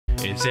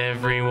It's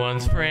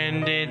everyone's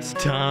friend, it's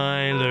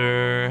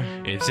Tyler.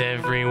 It's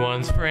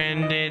everyone's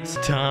friend, it's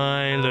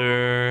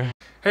Tyler.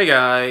 Hey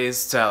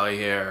guys, Tyler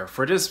here.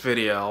 For this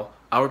video,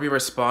 I will be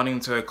responding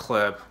to a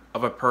clip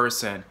of a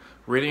person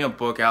reading a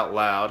book out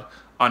loud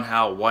on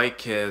how white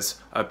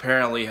kids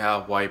apparently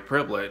have white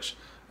privilege.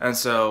 And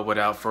so,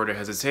 without further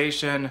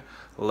hesitation,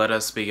 let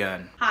us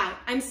begin. Hi,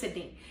 I'm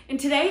Sydney, and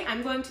today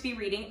I'm going to be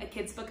reading a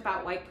kid's book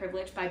about white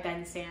privilege by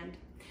Ben Sand.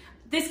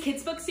 This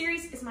kids book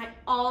series is my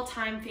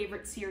all-time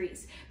favorite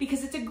series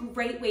because it's a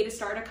great way to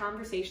start a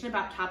conversation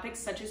about topics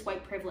such as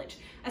white privilege,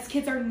 as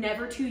kids are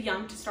never too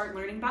young to start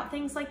learning about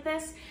things like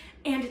this,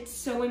 and it's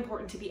so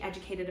important to be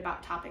educated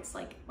about topics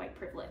like white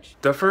privilege.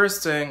 The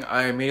first thing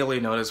I immediately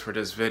noticed for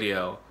this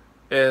video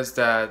is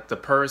that the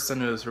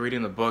person who's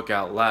reading the book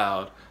out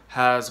loud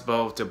has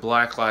both the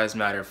Black Lives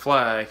Matter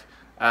flag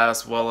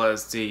as well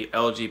as the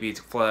LGBT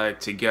flag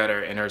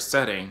together in her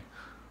setting,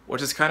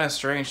 which is kind of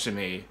strange to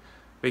me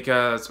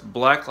because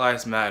Black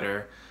Lives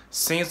Matter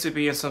seems to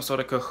be in some sort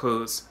of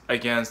cahoots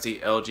against the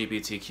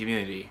LGBT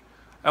community.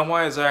 And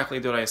why exactly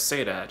did I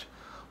say that?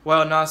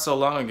 Well, not so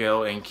long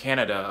ago in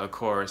Canada, of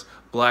course,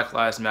 Black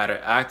Lives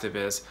Matter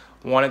activists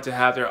wanted to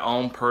have their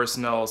own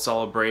personal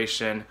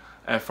celebration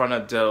in front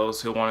of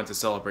those who wanted to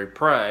celebrate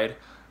Pride,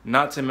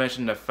 not to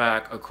mention the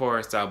fact, of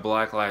course, that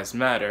Black Lives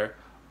Matter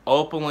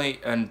openly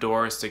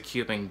endorsed the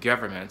Cuban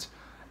government.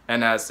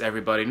 And as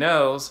everybody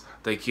knows,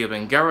 the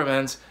Cuban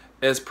government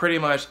is pretty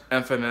much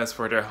infamous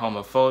for their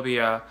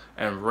homophobia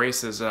and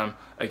racism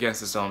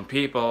against its own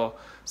people.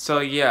 So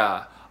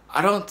yeah,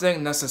 I don't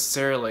think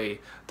necessarily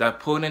that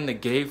putting the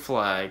gay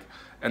flag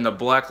and the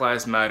Black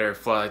Lives Matter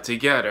flag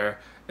together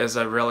is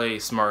a really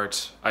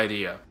smart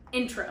idea.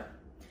 Intro.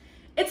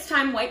 It's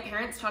time white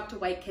parents talk to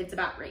white kids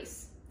about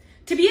race.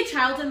 To be a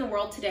child in the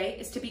world today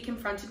is to be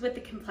confronted with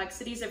the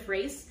complexities of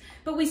race,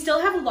 but we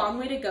still have a long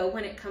way to go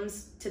when it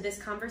comes to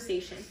this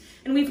conversation,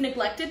 and we've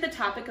neglected the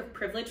topic of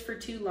privilege for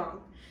too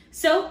long.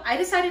 So I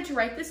decided to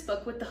write this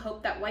book with the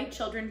hope that white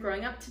children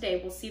growing up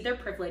today will see their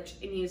privilege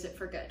and use it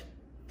for good.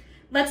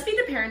 Let's be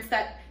the parents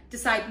that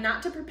decide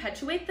not to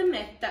perpetuate the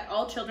myth that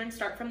all children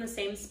start from the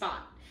same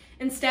spot.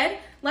 Instead,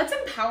 let's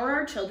empower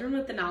our children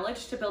with the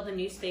knowledge to build a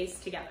new space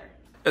together.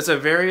 It's a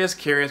very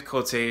curious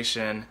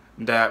quotation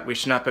that we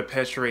should not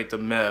perpetuate the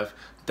myth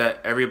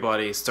that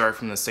everybody starts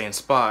from the same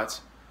spot,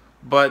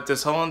 but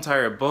this whole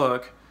entire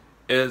book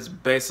is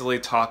basically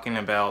talking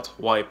about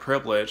white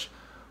privilege,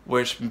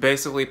 which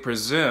basically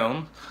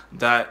presume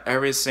that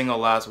every single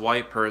last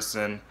white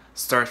person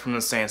starts from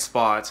the same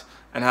spot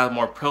and has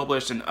more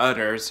privilege than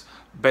others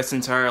based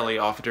entirely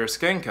off of their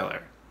skin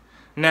color.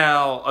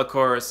 Now, of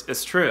course,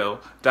 it's true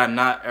that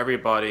not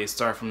everybody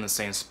starts from the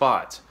same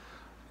spot.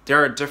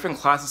 There are different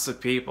classes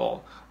of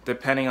people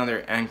depending on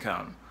their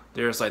income.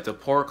 There's like the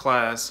poor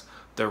class,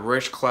 the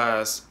rich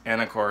class,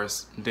 and of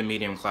course, the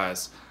medium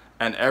class.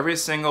 And every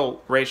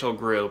single racial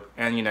group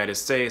in the United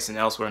States and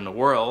elsewhere in the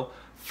world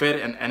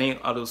fit in any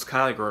of those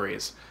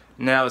categories.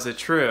 Now, is it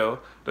true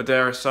that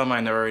there are some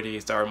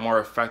minorities that are more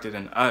affected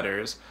than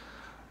others?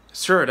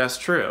 Sure, that's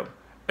true.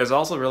 It's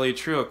also really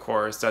true, of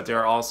course, that there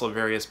are also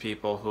various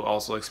people who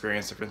also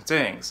experience different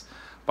things.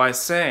 By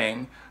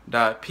saying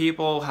that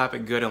people have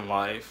it good in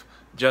life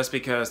just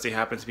because they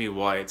happen to be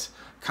white,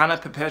 kind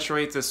of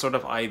perpetuates this sort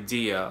of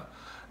idea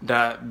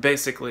that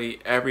basically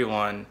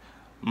everyone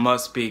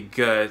must be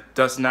good,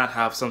 does not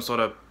have some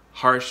sort of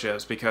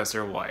hardships because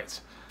they're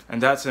white.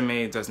 And that to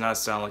me does not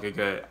sound like a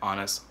good,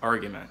 honest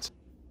argument.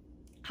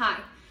 Hi,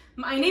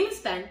 my name is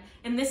Ben,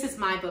 and this is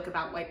my book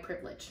about white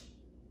privilege.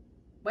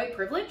 White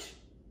privilege?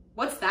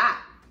 What's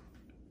that?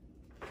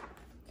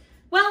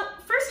 Well,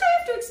 first I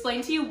have to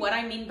explain to you what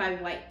I mean by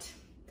white.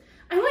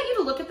 I want you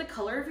to look at the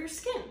color of your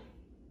skin.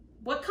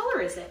 What color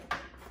is it?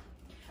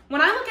 When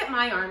I look at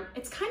my arm,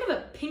 it's kind of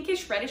a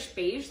pinkish reddish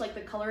beige like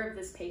the color of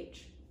this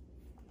page.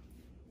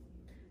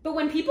 But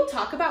when people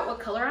talk about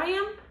what color I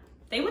am,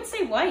 they would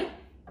say white.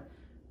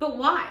 But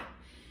why?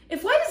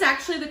 If white is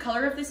actually the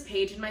color of this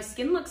page and my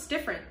skin looks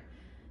different,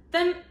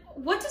 then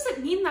what does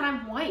it mean that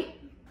I'm white?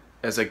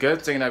 It's a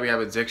good thing that we have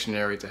a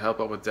dictionary to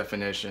help out with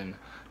definition.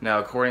 Now,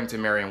 according to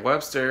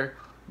Merriam-Webster,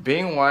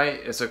 being white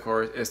is, of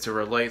course, is to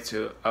relate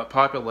to a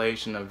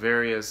population of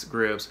various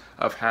groups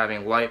of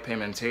having light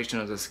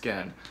pigmentation of the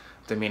skin.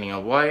 The meaning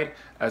of white,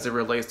 as it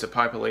relates to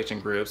population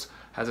groups,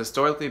 has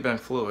historically been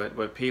fluid,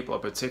 with people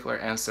of particular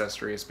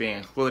ancestries being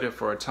included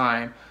for a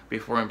time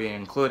before being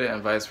included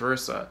and vice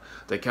versa.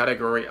 The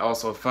category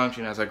also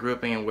functions as a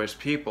grouping in which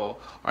people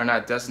are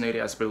not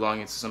designated as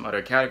belonging to some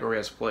other category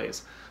as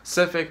place.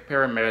 Civic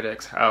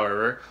paramedics,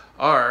 however,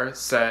 are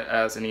set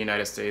as in the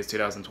United States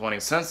 2020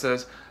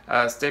 census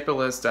as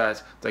stipulates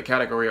that the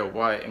category of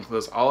white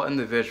includes all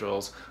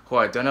individuals who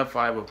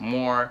identify with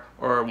more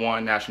or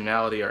one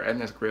nationality or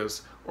ethnic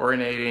groups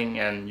originating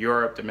in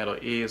Europe, the Middle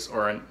East,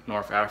 or in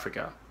North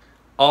Africa.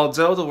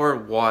 Although the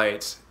word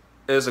white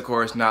is of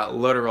course not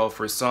literal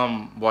for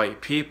some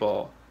white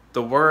people,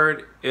 the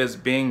word is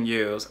being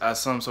used as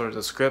some sort of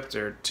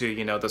descriptor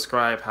to,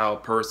 describe how a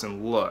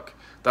person look.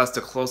 That's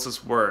the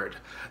closest word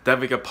that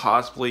we could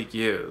possibly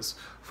use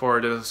for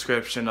the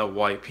description of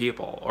white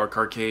people or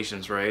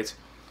Caucasians, right?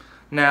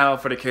 Now,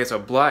 for the case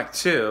of black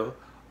too,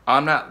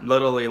 I'm not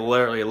literally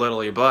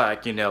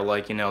black,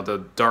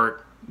 the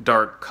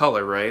dark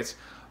color, right?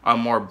 I'm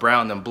more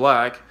brown than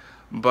black,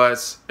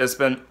 but it's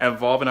been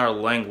evolving our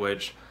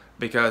language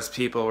because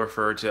people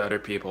refer to other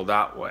people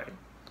that way.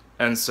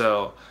 And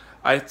so,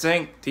 I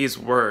think these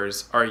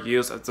words are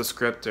used as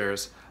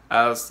descriptors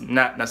as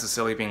not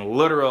necessarily being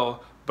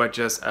literal, but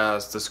just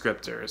as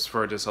descriptors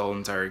for this whole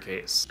entire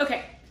case.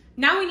 Okay,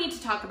 now we need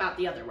to talk about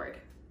the other word,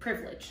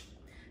 privilege.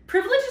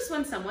 Privilege is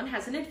when someone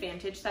has an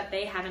advantage that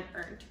they haven't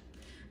earned.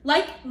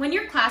 Like when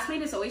your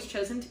classmate is always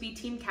chosen to be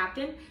team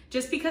captain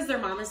just because their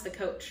mom is the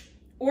coach.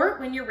 Or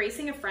when you're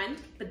racing a friend,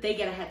 but they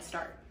get a head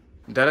start.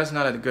 That is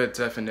not a good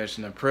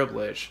definition of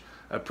privilege.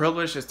 A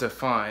privilege is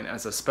defined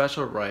as a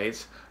special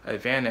right,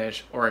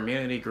 advantage, or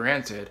immunity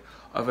granted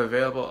of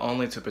available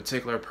only to a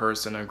particular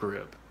person or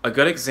group. A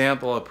good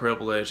example of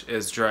privilege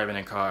is driving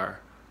a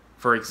car.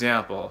 For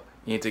example,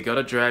 you need to go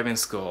to driving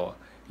school,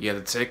 you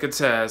have to take a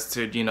test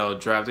to,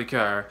 drive the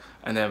car,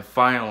 and then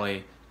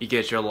finally you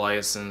get your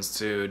license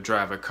to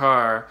drive a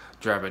car,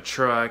 drive a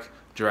truck,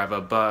 drive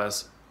a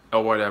bus,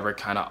 or whatever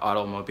kind of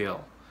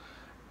automobile.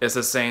 It's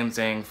the same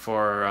thing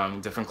for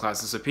different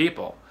classes of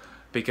people,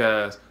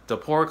 because the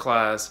poor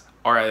class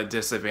are at a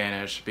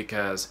disadvantage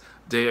because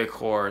they, of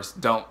course,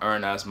 don't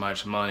earn as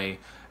much money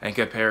in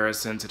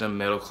comparison to the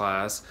middle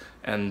class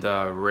and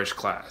the rich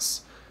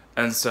class.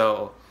 And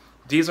so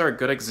these are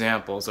good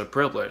examples of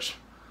privilege.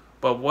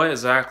 But what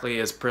exactly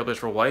is privilege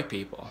for white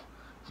people?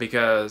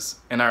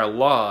 Because in our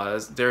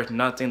laws, there's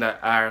nothing that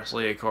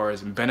actually, of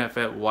course,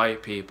 benefit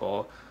white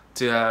people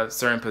to have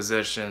certain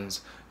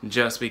positions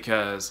just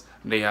because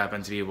they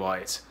happen to be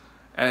white.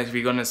 And if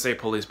you're going to say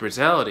police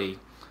brutality,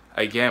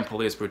 again,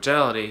 police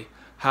brutality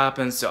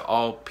happens to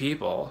all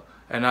people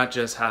and not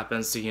just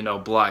happens to,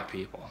 black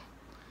people.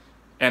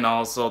 And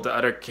also the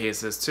other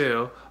cases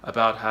too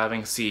about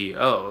having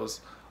CEOs.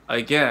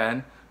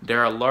 Again, there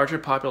are a larger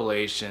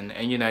population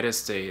in the United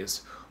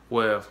States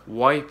with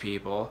white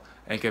people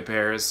in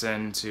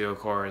comparison to, of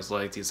course,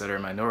 like these other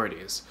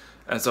minorities.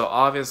 And so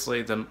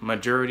obviously the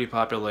majority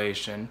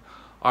population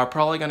are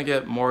probably going to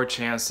get more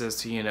chances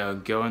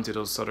to, go into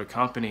those sort of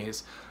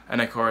companies.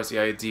 And of course, the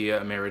idea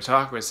of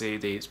meritocracy,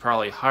 they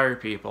probably hire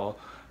people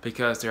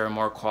because they're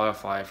more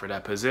qualified for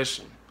that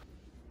position.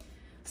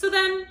 So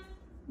then,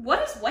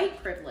 what is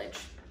white privilege?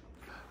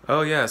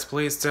 Oh yes,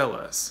 please tell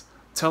us.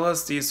 Tell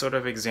us these sort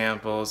of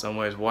examples in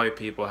which white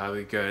people have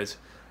it good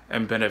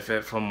and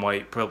benefit from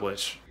white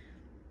privilege.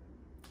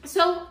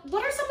 So,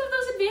 what are some of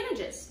those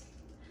advantages?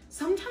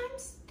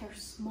 Sometimes they're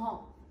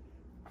small.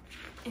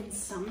 And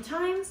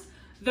sometimes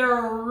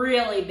they're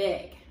really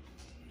big.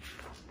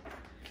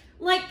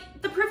 Like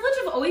the privilege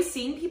of always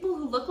seeing people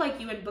who look like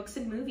you in books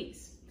and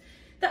movies.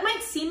 That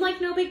might seem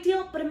like no big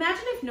deal, but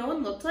imagine if no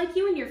one looked like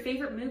you in your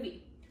favorite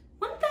movie.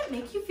 Wouldn't that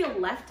make you feel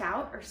left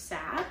out or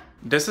sad?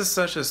 This is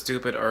such a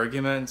stupid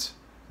argument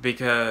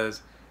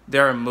because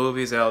there are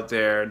movies out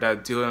there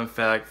that do in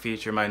fact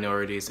feature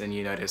minorities in the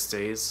United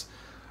States.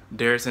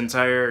 There's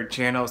entire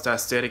channels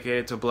that's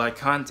dedicated to black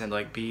content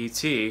like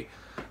BET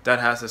that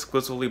has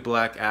exclusively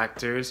black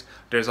actors.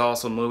 There's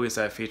also movies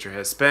that feature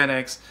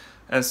Hispanics.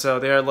 And so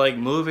there are like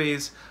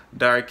movies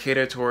that are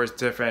catered towards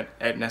different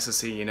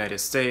ethnicities in the United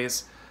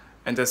States.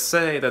 And to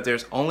say that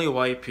there's only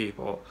white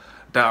people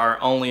that are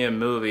only in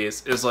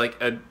movies is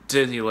like a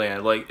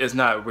Disneyland. Like, it's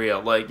not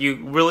real. Like, you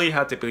really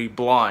have to be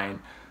blind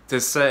to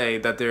say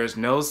that there's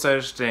no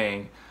such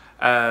thing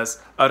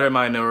as other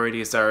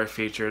minorities that are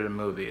featured in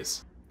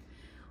movies.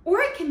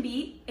 Or it can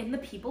be in the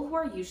people who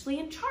are usually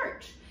in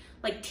charge,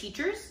 like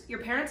teachers, your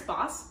parents'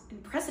 boss,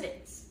 and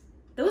presidents.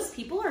 Those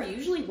people are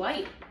usually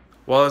white.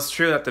 While it's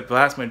true that the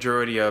vast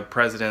majority of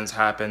presidents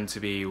happen to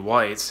be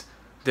white,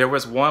 there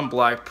was one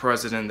black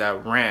president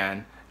that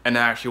ran and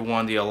actually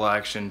won the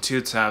election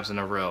 2 times in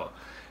a row.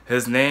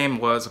 His name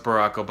was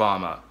Barack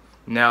Obama.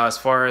 Now, as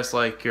far as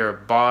like your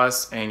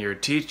boss and your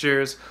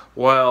teachers,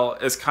 well,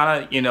 it's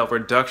kind of,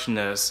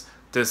 reductionist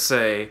to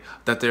say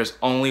that there's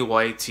only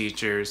white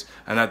teachers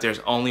and that there's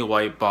only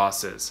white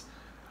bosses.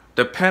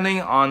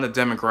 Depending on the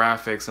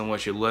demographics in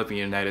which you live in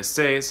the United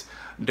States,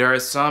 there are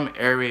some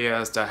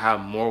areas that have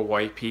more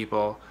white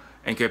people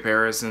in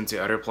comparison to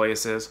other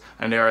places,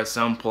 and there are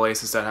some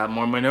places that have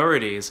more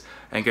minorities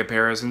in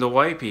comparison to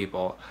white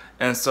people.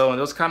 And so in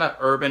those kind of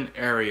urban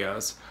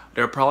areas,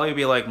 there'll probably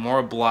be like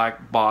more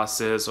black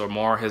bosses or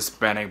more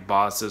Hispanic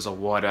bosses or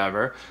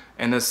whatever,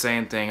 and the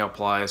same thing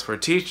applies for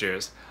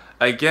teachers.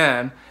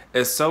 Again,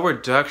 it's so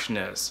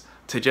reductionist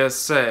to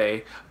just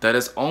say that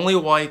it's only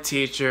white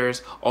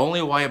teachers,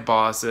 only white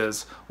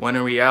bosses, when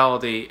in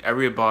reality,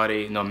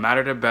 everybody, no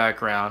matter their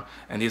background,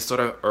 in these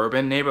sort of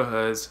urban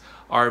neighborhoods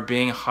are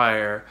being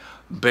hired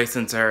based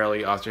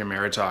entirely off their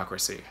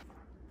meritocracy.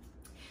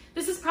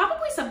 This is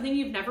probably something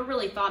you've never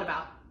really thought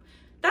about.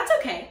 That's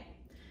okay.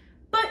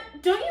 But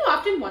don't you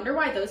often wonder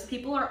why those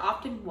people are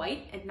often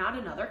white and not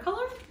another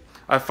color?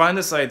 I find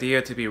this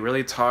idea to be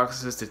really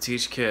toxic to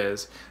teach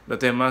kids that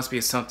there must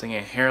be something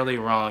inherently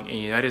wrong in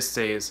the United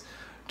States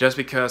just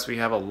because we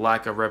have a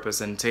lack of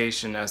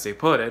representation, as they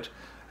put it,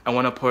 I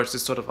want to push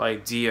this sort of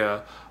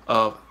idea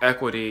of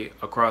equity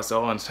across the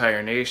whole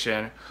entire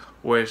nation,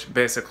 which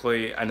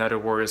basically another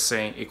word is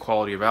saying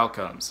equality of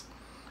outcomes.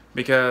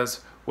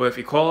 Because with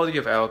equality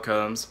of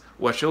outcomes,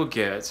 what you'll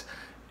get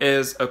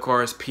is, of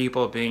course,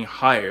 people being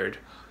hired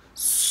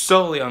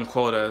solely on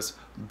quotas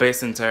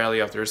based entirely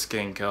off their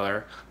skin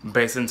color,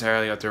 based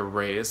entirely off their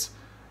race.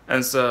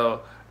 And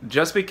so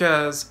just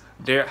because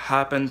there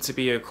happen to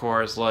be, of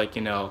course, like,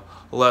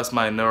 less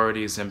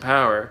minorities in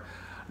power,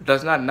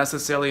 does not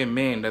necessarily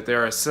mean that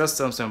there are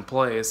systems in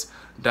place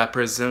that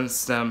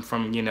prevents them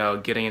from,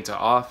 getting into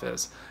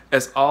office.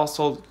 It's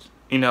also,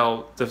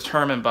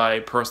 determined by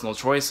personal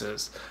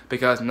choices,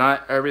 because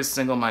not every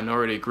single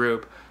minority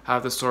group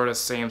have the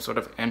same sort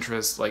of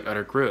interests like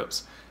other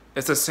groups.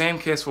 It's the same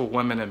case for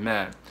women and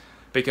men,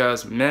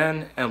 because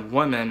men and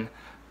women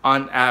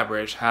on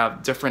average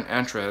have different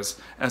interests,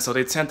 and so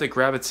they tend to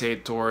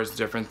gravitate towards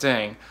different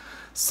things.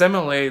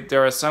 Similarly,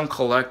 there are some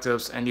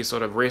collectives and these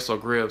sort of racial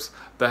groups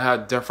that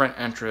have different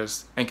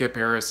interests in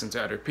comparison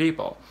to other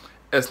people.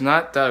 It's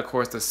not that, of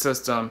course, the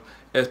system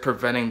is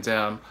preventing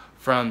them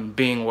from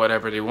being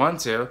whatever they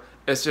want to.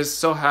 It just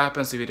so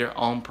happens to be their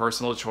own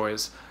personal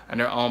choice and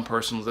their own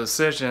personal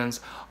decisions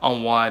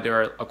on why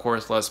there are, of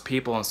course, less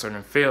people in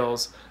certain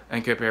fields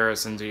in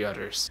comparison to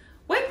others.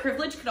 White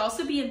privilege could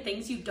also be in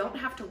things you don't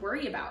have to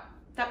worry about,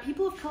 that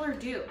people of color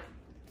do.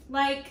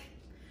 Like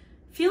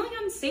feeling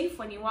unsafe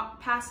when you walk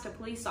past a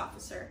police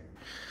officer.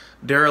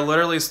 There are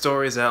literally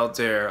stories out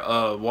there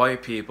of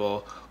white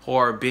people who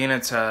are being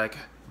attacked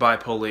by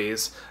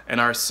police and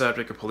are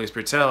subject to police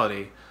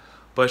brutality.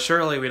 But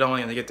surely we don't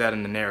want to get that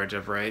in the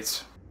narrative,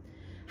 right?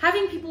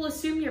 Having people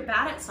assume you're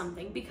bad at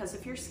something because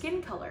of your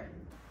skin color.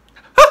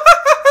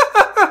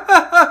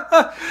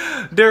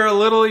 There are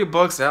literally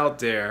books out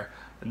there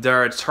that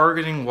are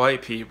targeting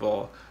white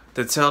people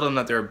to tell them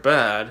that they're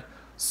bad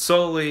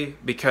solely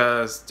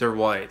because they're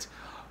white.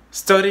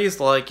 Studies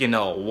like,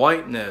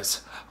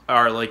 whiteness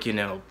are like,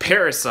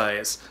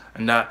 parasites,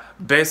 and that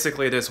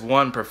basically this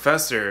one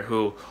professor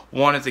who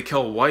wanted to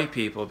kill white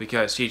people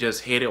because she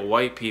just hated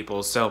white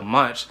people so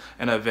much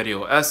in a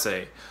video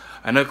essay.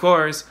 And of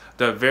course,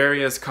 the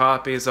various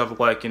copies of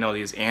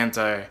these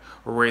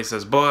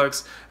anti-racist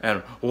books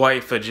and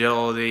white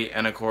fragility,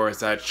 and of course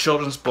that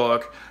children's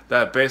book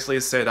that basically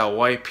say that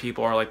white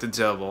people are like the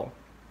devil.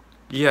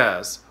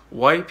 Yes,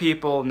 white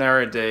people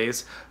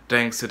nowadays,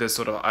 thanks to this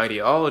sort of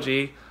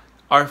ideology,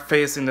 are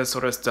facing this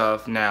sort of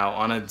stuff now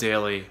on a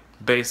daily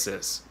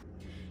basis.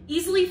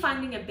 Easily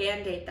finding a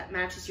band-aid that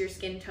matches your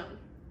skin tone.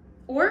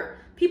 Or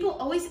people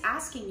always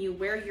asking you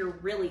where you're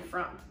really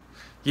from.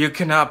 You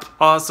cannot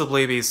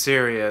possibly be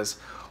serious.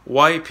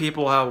 White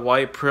people have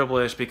white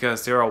privilege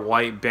because there are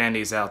white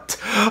bandies out.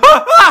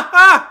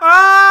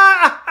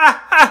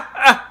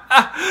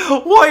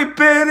 White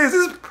bandies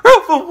is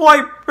proof of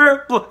white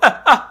privilege.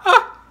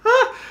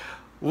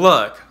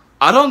 Look,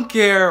 I don't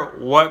care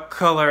what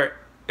color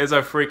is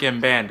a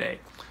freaking band-aid.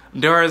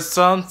 There are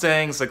some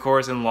things, of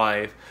course, in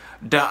life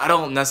that I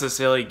don't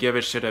necessarily give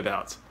a shit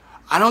about.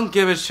 I don't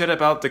give a shit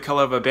about the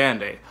color of a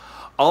band-aid.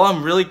 All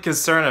I'm really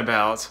concerned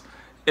about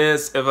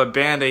is if a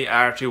band-aid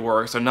actually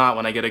works or not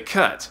when I get a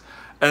cut.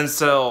 And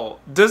so,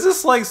 this is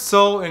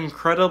so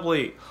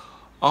incredibly,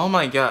 oh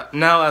my god.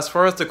 Now, as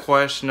far as the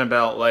question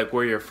about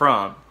where you're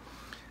from,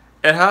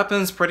 it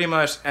happens pretty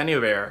much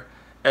anywhere.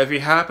 If you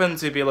happen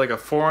to be a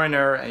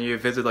foreigner and you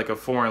visit a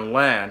foreign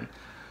land,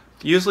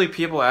 usually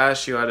people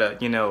ask you out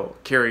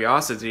of,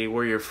 curiosity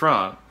where you're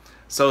from.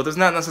 So it's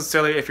not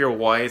necessarily if you're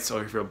white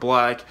or if you're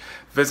black.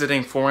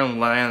 Visiting foreign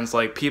lands,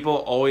 people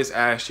always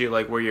ask you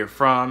where you're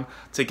from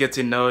to get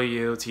to know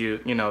you,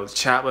 to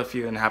chat with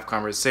you and have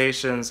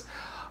conversations.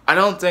 I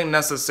don't think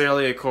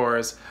necessarily, of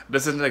course,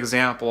 this is an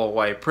example of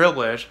white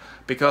privilege,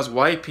 because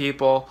white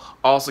people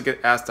also get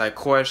asked that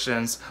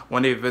questions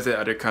when they visit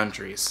other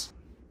countries.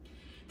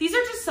 These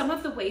are just some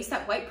of the ways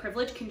that white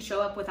privilege can show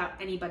up without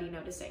anybody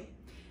noticing.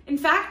 In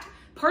fact,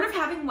 part of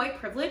having white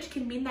privilege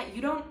can mean that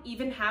you don't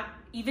even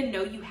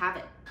know you have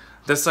it.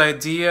 This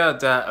idea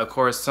that, of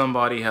course,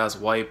 somebody has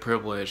white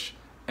privilege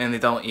and they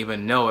don't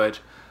even know it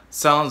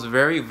sounds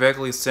very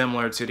vaguely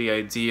similar to the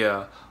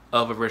idea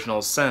of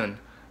original sin.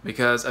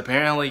 Because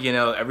apparently,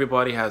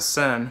 everybody has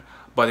sin,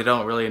 but they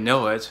don't really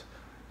know it.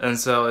 And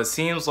so it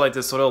seems like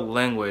this sort of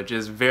language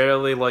is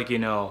very,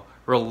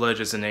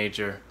 religious in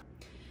nature.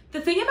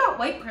 The thing about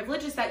white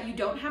privilege is that you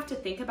don't have to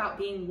think about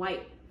being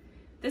white.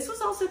 This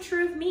was also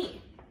true of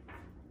me.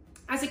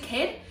 As a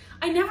kid,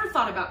 I never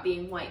thought about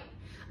being white.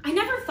 I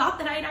never thought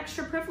that I had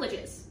extra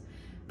privileges.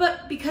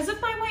 But because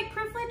of my white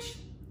privilege,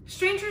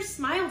 strangers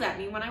smiled at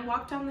me when I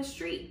walked down the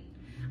street.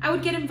 I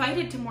would get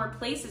invited to more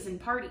places and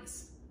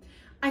parties.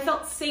 I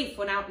felt safe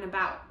when out and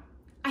about.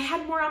 I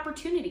had more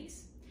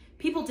opportunities.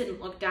 People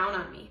didn't look down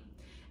on me.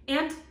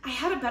 And I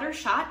had a better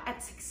shot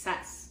at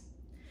success.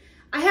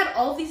 I had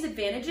all these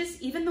advantages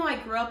even though I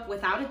grew up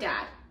without a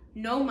dad,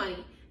 no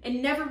money,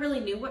 and never really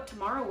knew what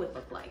tomorrow would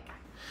look like.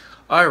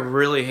 I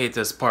really hate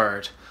this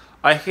part.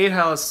 I hate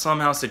how it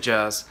somehow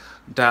suggests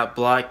that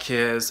black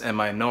kids and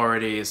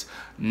minorities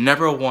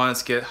never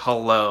once get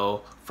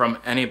hello from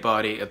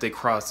anybody if they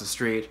cross the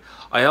street.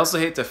 I also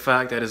hate the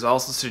fact that it's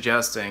also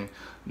suggesting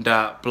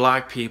that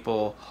black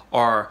people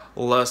are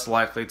less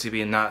likely to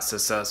be not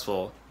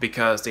successful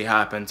because they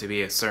happen to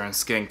be a certain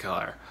skin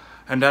color.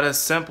 And that is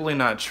simply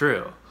not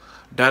true.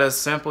 That is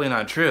simply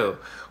not true.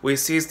 We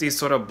see these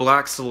sort of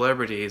black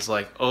celebrities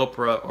like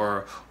Oprah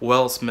or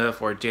Will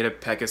Smith or Jada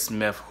Pinkett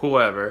Smith,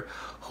 whoever,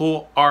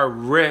 who are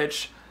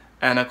rich,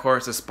 and of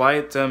course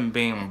despite them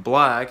being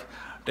black,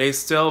 they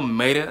still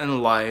made it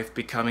in life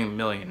becoming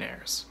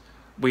millionaires.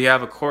 We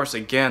have of course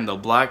again the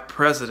black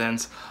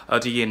president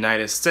of the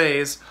United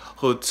States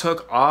who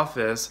took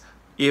office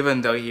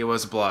even though he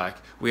was black.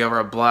 We have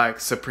our black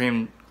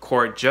Supreme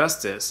Court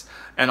justice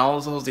and all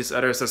of these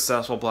other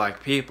successful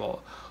black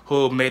people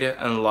who made it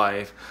in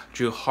life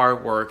through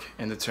hard work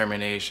and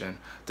determination.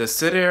 To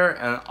sit here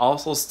and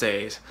also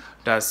state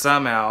that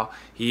somehow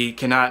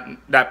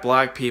that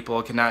black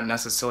people cannot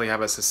necessarily have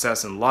a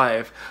success in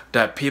life,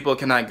 that people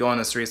cannot go on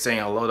the street saying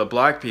hello to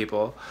black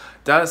people,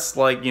 that's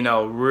like, you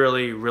know,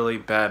 really, really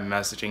bad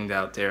messaging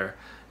out there.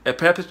 It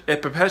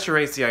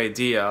perpetuates the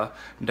idea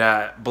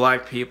that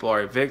black people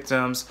are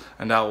victims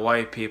and that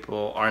white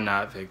people are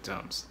not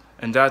victims.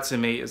 And that to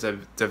me is a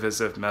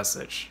divisive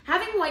message.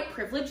 Having white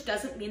privilege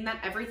doesn't mean that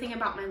everything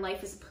about my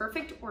life is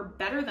perfect or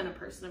better than a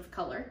person of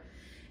color.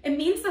 It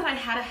means that I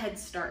had a head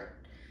start.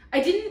 I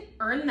didn't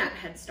earn that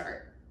head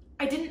start.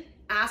 I didn't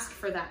ask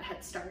for that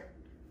head start.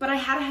 But I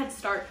had a head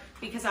start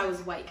because I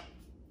was white.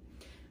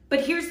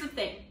 But here's the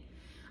thing.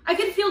 I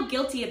could feel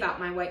guilty about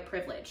my white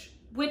privilege,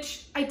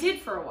 which I did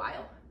for a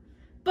while.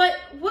 But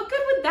what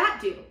good would that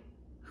do?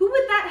 Who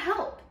would that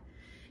help?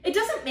 It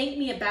doesn't make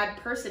me a bad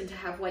person to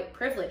have white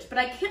privilege, but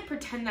I can't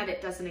pretend that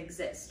it doesn't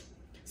exist.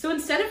 So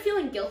instead of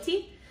feeling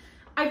guilty,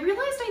 I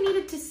realized I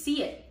needed to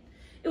see it.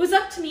 It was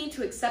up to me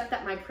to accept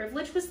that my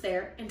privilege was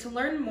there and to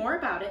learn more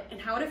about it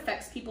and how it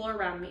affects people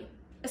around me,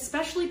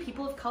 especially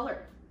people of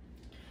color.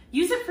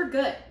 Use it for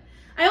good.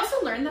 I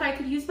also learned that I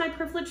could use my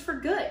privilege for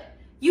good.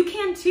 You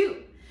can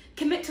too.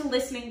 Commit to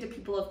listening to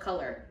people of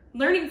color,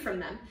 learning from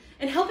them,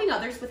 and helping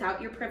others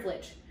without your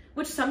privilege,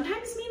 which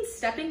sometimes means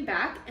stepping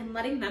back and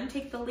letting them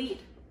take the lead.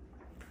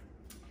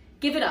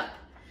 Give it up.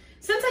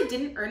 Since I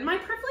didn't earn my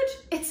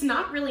privilege, it's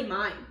not really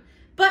mine,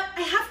 but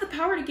I have the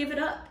power to give it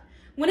up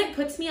when it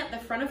puts me at the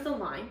front of the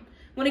line,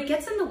 when it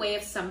gets in the way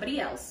of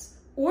somebody else,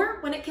 or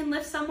when it can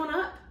lift someone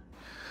up.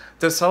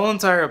 This whole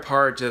entire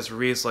part just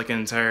reads like an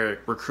entire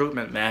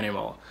recruitment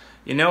manual.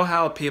 You know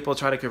how people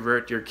try to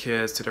convert your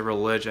kids to their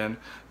religion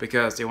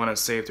because they want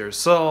to save their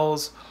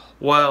souls?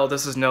 Well,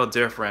 this is no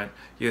different.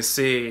 You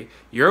see,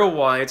 you're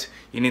white,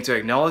 you need to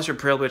acknowledge your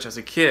privilege as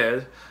a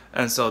kid,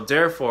 and so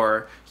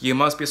therefore, you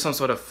must be some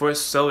sort of foot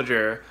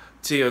soldier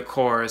to, of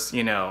course,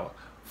 you know,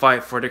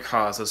 fight for the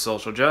cause of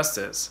social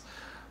justice.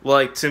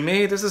 Like, to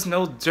me, this is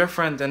no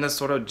different than this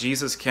sort of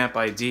Jesus camp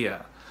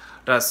idea.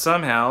 That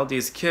somehow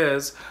these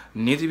kids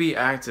need to be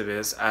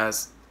activists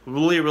as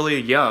really, really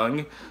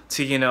young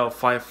to, you know,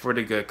 fight for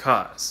the good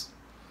cause.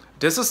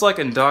 This is like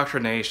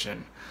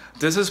indoctrination.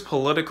 This is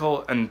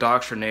political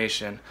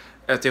indoctrination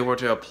if they were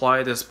to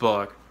apply this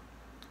book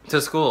to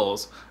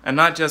schools, and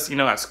not just, you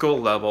know, at school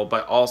level,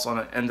 but also on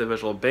an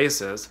individual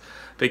basis,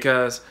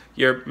 because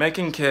you're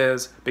making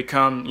kids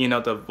become, you know,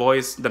 the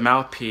voice, the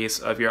mouthpiece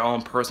of your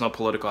own personal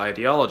political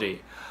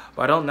ideology.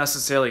 But I don't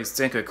necessarily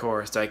think, of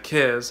course, that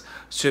kids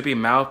should be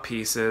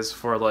mouthpieces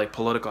for like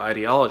political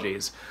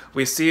ideologies.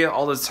 We see it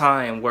all the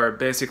time where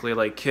basically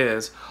like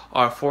kids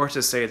are forced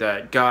to say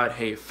that God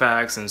hates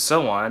facts and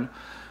so on.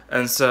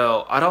 And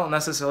so I don't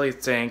necessarily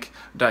think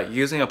that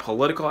using a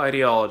political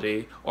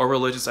ideology or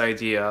religious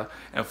idea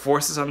and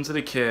forces them to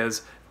the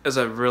kids is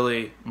a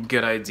really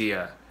good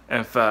idea.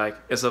 In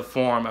fact, it's a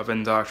form of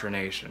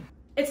indoctrination.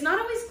 It's not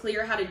always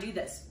clear how to do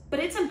this, but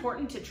it's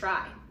important to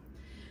try.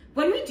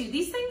 When we do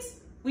these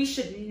things, we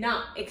should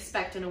not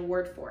expect an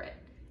award for it.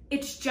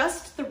 It's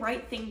just the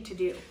right thing to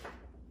do.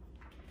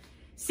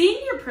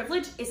 Seeing your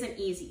privilege isn't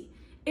easy.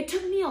 It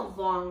took me a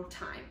long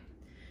time.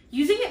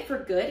 Using it for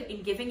good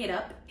and giving it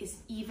up is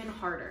even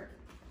harder.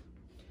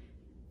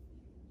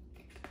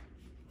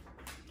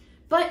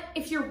 But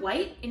if you're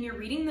white and you're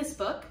reading this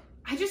book,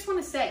 I just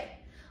want to say,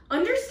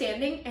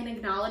 understanding and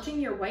acknowledging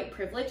your white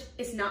privilege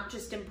is not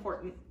just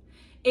important,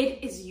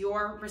 it is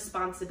your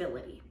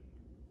responsibility.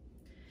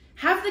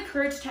 Have the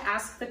courage to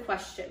ask the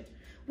question,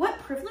 what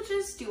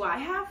privileges do I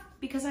have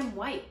because I'm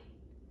white?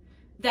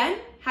 Then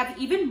have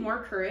even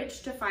more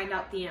courage to find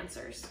out the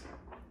answers.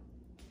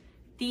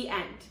 The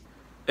end.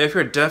 If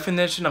your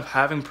definition of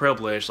having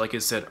privilege, like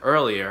you said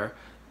earlier,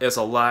 is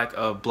a lack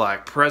of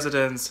black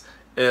presidents,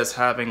 is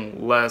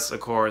having less, of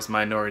course,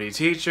 minority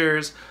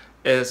teachers,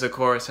 is, of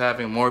course,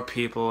 having more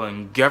people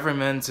in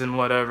government and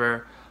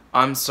whatever,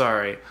 I'm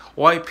sorry.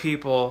 White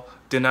people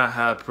do not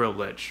have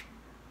privilege.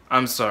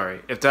 I'm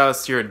sorry. If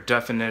that's your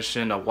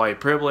definition of white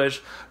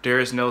privilege, there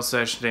is no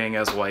such thing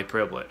as white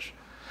privilege.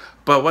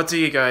 But what do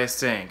you guys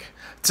think?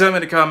 Tell me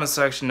in the comment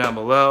section down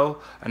below,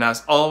 and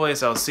as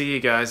always, I'll see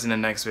you guys in the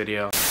next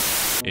video.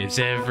 It's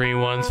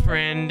everyone's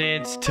friend,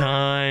 it's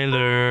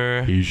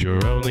Tyler. He's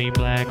your only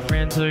black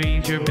friend, so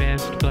he's your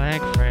best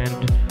black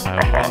friend. I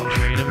wouldn't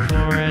trade him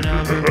for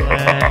another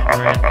black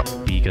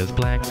friend, because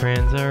black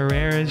friends are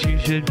rare, as you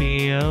should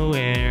be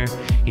aware.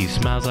 He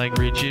smiles like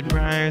Richard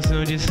Pryor,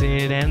 so just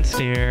sit and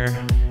stare.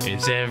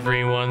 It's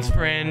everyone's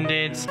friend,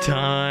 it's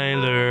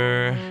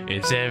Tyler.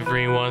 It's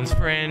everyone's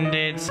friend,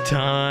 it's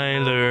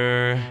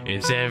Tyler.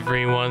 It's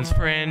everyone's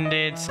friend,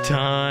 it's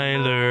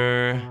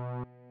Tyler.